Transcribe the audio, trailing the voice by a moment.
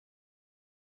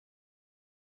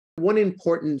One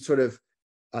important sort of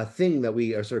thing that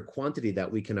we are sort of quantity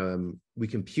that we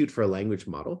compute for a language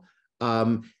model,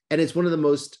 and it's one of the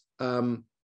most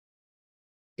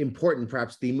important,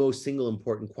 perhaps the most single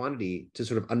important quantity to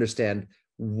sort of understand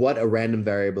what a random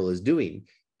variable is doing,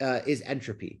 is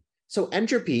entropy. So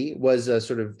entropy was a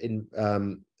sort of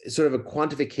a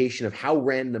quantification of how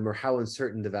random or how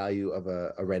uncertain the value of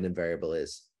a random variable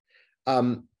is.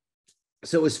 So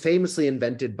it was famously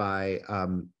invented by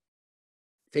Claude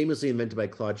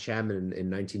Shannon in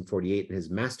 1948 in his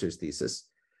master's thesis,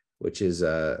 which is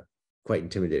quite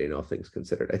intimidating, all things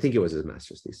considered. I think it was his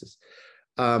master's thesis.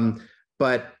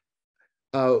 But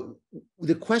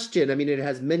the question, I mean, it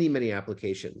has many, many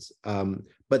applications.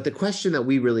 But the question that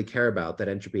we really care about, that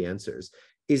entropy answers,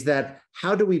 is that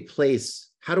how do we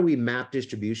map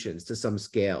distributions to some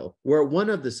scale, where one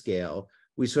of the scale,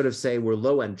 we sort of say we're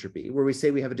low entropy, where we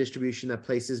say we have a distribution that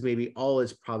places maybe all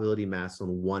its probability mass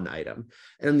on one item.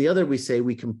 And on the other, we say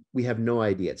we have no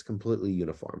idea, it's completely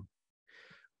uniform.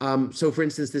 So for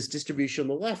instance, this distribution on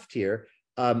the left here,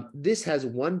 this has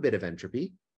one bit of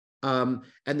entropy, and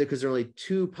because there are only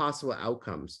two possible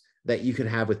outcomes that you can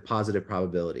have with positive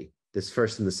probability, this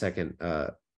first and the second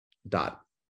dot.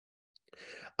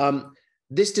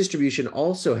 This distribution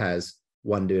also has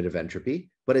one bit of entropy,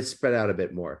 but it's spread out a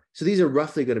bit more. So these are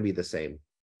roughly going to be the same.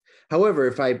 However,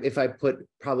 if I put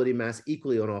probability mass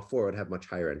equally on all four, it would have much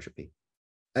higher entropy.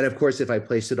 And of course, if I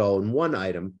placed it all in one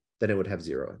item, then it would have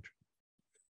zero entropy.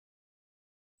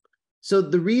 So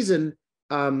the reason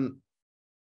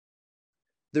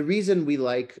we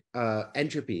like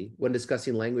entropy when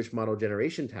discussing language model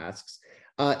generation tasks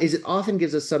is it often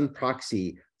gives us some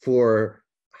proxy for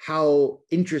how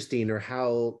interesting or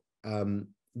how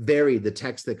varied the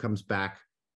text that comes back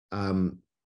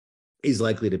is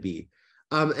likely to be.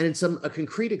 And it's a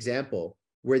concrete example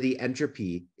where the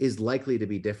entropy is likely to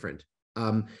be different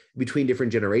between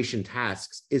different generation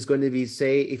tasks is going to be,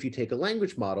 say, if you take a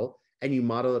language model and you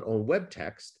model it on web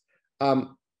text,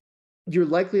 you're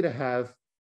likely to have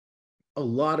a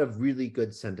lot of really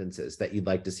good sentences that you'd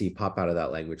like to see pop out of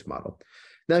that language model.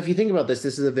 Now, if you think about this,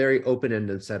 this is a very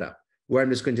open-ended setup where I'm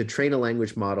just going to train a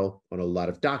language model on a lot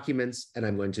of documents, and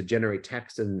I'm going to generate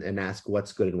text and ask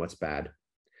what's good and what's bad.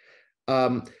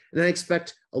 And I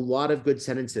expect a lot of good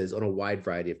sentences on a wide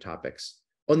variety of topics.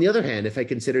 On the other hand, if I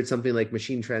considered something like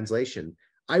machine translation,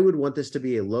 I would want this to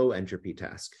be a low entropy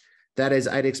task. That is,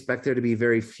 I'd expect there to be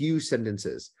very few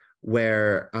sentences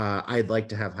where I'd like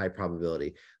to have high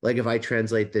probability. Like if I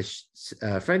translate this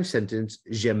French sentence,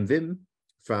 j'aime Vim,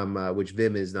 from which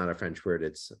Vim is not a French word,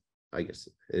 it's, I guess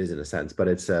it is in a sense, but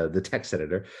it's the text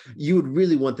editor. You would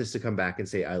really want this to come back and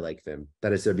say, I like Vim.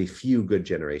 That is, there'd be few good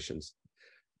generations.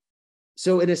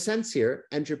 So in a sense here,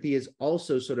 entropy is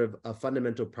also sort of a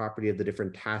fundamental property of the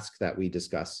different tasks that we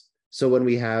discuss. So when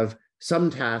we have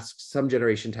some tasks, some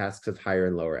generation tasks have higher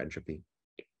and lower entropy.